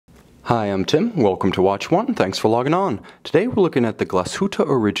Hi, I'm Tim. Welcome to Watch One. Thanks for logging on. Today we're looking at the Glashütte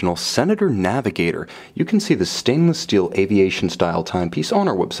Original Senator Navigator. You can see the stainless steel aviation style timepiece on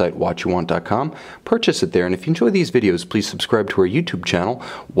our website, watchyouwant.com. Purchase it there, and if you enjoy these videos, please subscribe to our YouTube channel,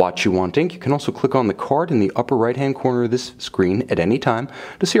 Watch You Want Inc. You can also click on the card in the upper right-hand corner of this screen at any time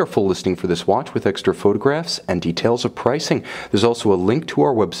to see our full listing for this watch with extra photographs and details of pricing. There's also a link to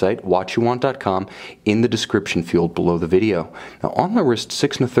our website, watchyouwant.com, in the description field below the video. Now, on my wrist,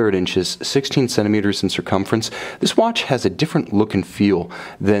 6 1/3 inches, 16 centimeters in circumference, this watch has a different look and feel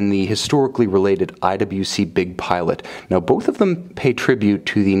than the historically related IWC Big Pilot. Now, both of them pay tribute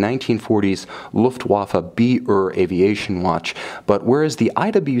to the 1940s Luftwaffe BR aviation watch, but whereas the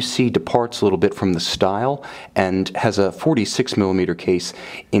IWC departs a little bit from the style and has a 46mm case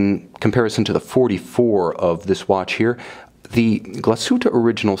in comparison to the 44 of this watch here, the Glashütte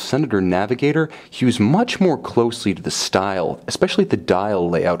Original Senator Navigator hews much more closely to the style, especially the dial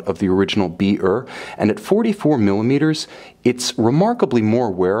layout of the original BR, and at 44mm, it's remarkably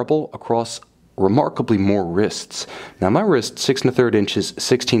more wearable across remarkably more wrists. Now, my wrist, 6 1/3 inches,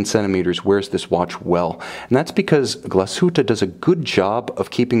 16 centimeters, wears this watch well, and that's because Glashütte does a good job of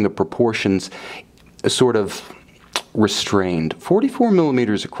keeping the proportions sort of restrained.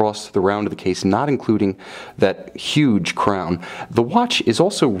 44mm across the round of the case, not including that huge crown. The watch is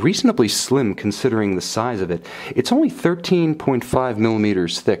also reasonably slim considering the size of it. It's only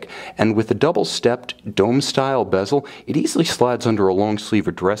 13.5mm thick, and with a double-stepped dome-style bezel, it easily slides under a long sleeve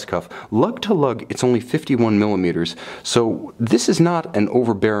or dress cuff. Lug to lug, it's only 51mm, so this is not an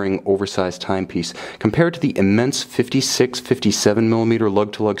overbearing, oversized timepiece. Compared to the immense 56, 57mm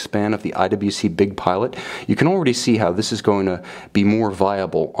lug-to-lug span of the IWC Big Pilot, you can already see how this is going to be more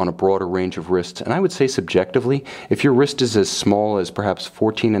viable on a broader range of wrists. And I would say subjectively, if your wrist is as small as perhaps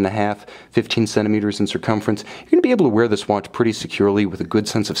 14.5, 15 centimeters in circumference, you're going to be able to wear this watch pretty securely with a good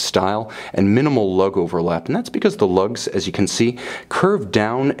sense of style and minimal lug overlap. And that's because the lugs, as you can see, curve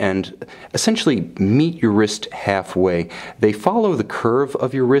down and essentially meet your wrist halfway. They follow the curve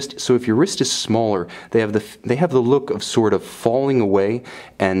of your wrist, so if your wrist is smaller, they have the look of sort of falling away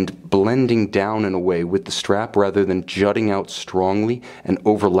and blending down in a way with the strap rather than jutting out strongly and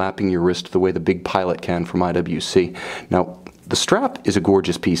overlapping your wrist the way the Big Pilot can from IWC. Now, the strap is a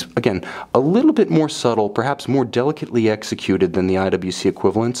gorgeous piece. Again, a little bit more subtle, perhaps more delicately executed than the IWC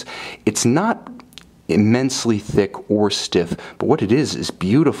equivalents. It's not immensely thick or stiff, but what it is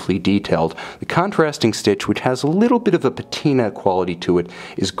beautifully detailed. The contrasting stitch, which has a little bit of a patina quality to it,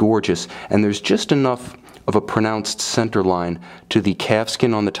 is gorgeous, and there's just enough of a pronounced center line to the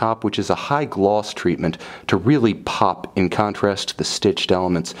calfskin on the top, which is a high gloss treatment, to really pop in contrast to the stitched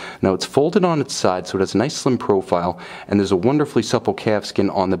elements. Now, it's folded on its side, so it has a nice slim profile, and there's a wonderfully supple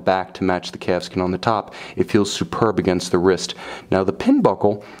calfskin on the back to match the calfskin on the top. It feels superb against the wrist. Now, the pin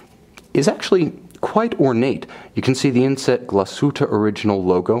buckle is actually quite ornate. You can see the inset Glashütte Original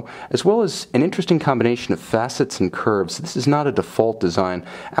logo, as well as an interesting combination of facets and curves. This is not a default design.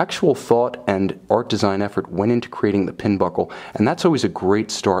 Actual thought and art design effort went into creating the pin buckle, and that's always a great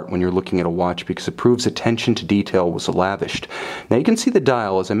start when you're looking at a watch because it proves attention to detail was lavished. Now, you can see the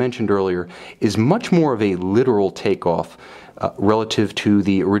dial, as I mentioned earlier, is much more of a literal takeoff relative to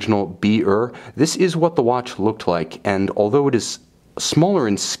the original BR. This is what the watch looked like, and although it is smaller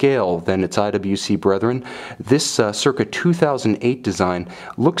in scale than its IWC brethren, this circa 2008 design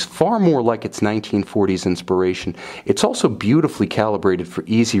looks far more like its 1940s inspiration. It's also beautifully calibrated for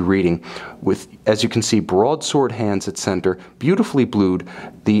easy reading with, as you can see, broadsword hands at center, beautifully blued.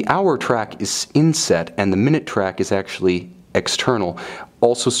 The hour track is inset and the minute track is actually external,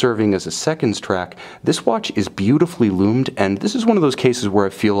 also serving as a seconds track. This watch is beautifully loomed, and this is one of those cases where I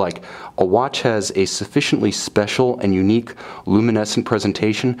feel like a watch has a sufficiently special and unique luminescent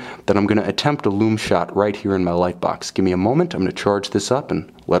presentation that I'm going to attempt a loom shot right here in my light box. Give me a moment, I'm going to charge this up and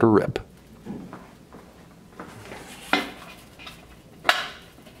let her rip.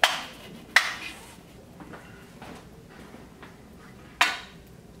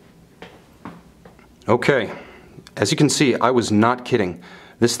 Okay. As you can see, I was not kidding.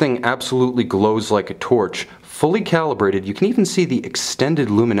 This thing absolutely glows like a torch. Fully calibrated, you can even see the extended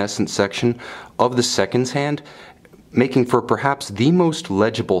luminescent section of the seconds hand, making for perhaps the most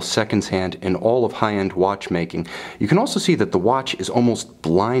legible seconds hand in all of high-end watchmaking. You can also see that the watch is almost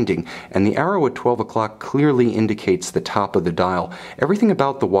blinding, and the arrow at 12 o'clock clearly indicates the top of the dial. Everything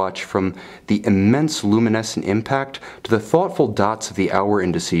about the watch, from the immense luminescent impact to the thoughtful dots of the hour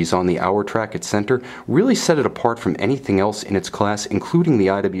indices on the hour track at center, really set it apart from anything else in its class, including the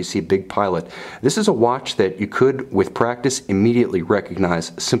IWC Big Pilot. This is a watch that you could, with practice, immediately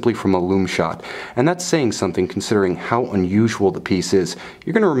recognize simply from a loom shot, and that's saying something considering how unusual the piece is.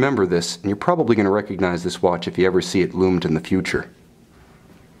 You're going to remember this, and you're probably going to recognize this watch if you ever see it loomed in the future.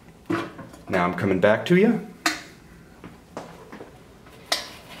 Now I'm coming back to you.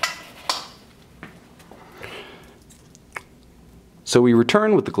 So we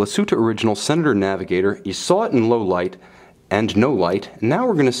return with the Glashütte Original Senator Navigator. You saw it in low light and no light, and now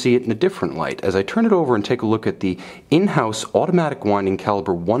we're going to see it in a different light as I turn it over and take a look at the in-house automatic winding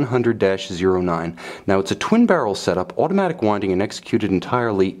caliber 100-09. Now it's a twin barrel setup, automatic winding and executed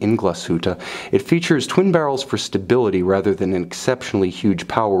entirely in Glashütte. It features twin barrels for stability rather than an exceptionally huge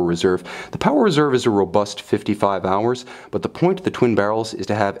power reserve. The power reserve is a robust 55 hours, but the point of the twin barrels is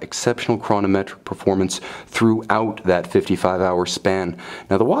to have exceptional chronometric performance throughout that 55-hour span.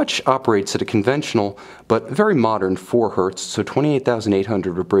 Now the watch operates at a conventional but very modern 4 Hertz, so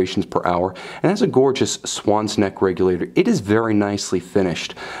 28,800 vibrations per hour, and has a gorgeous swan's neck regulator. It is very nicely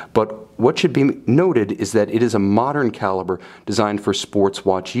finished, but what should be noted is that it is a modern caliber designed for sports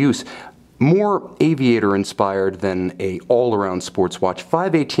watch use. More aviator inspired than a all-around sports watch.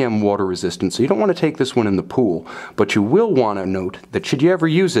 5 ATM water resistant, so you don't want to take this one in the pool, but you will want to note that should you ever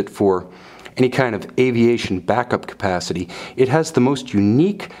use it for any kind of aviation backup capacity, it has the most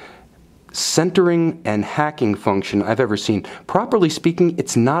unique centering and hacking function I've ever seen. Properly speaking,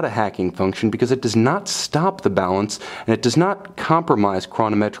 it's not a hacking function because it does not stop the balance and it does not compromise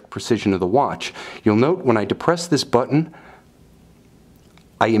chronometric precision of the watch. You'll note when I depress this button,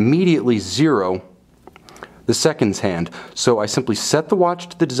 I immediately zero the seconds hand. So I simply set the watch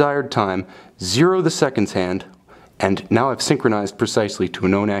to the desired time, zero the seconds hand, and now I've synchronized precisely to a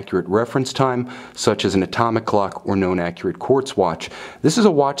known accurate reference time, such as an atomic clock or known accurate quartz watch. This is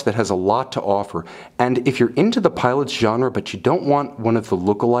a watch that has a lot to offer, and if you're into the pilot's genre but you don't want one of the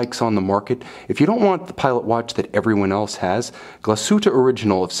lookalikes on the market, if you don't want the pilot watch that everyone else has, Glashütte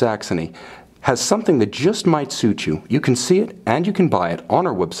Original of Saxony has something that just might suit you. You can see it and you can buy it on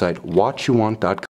our website, watchyouwant.com.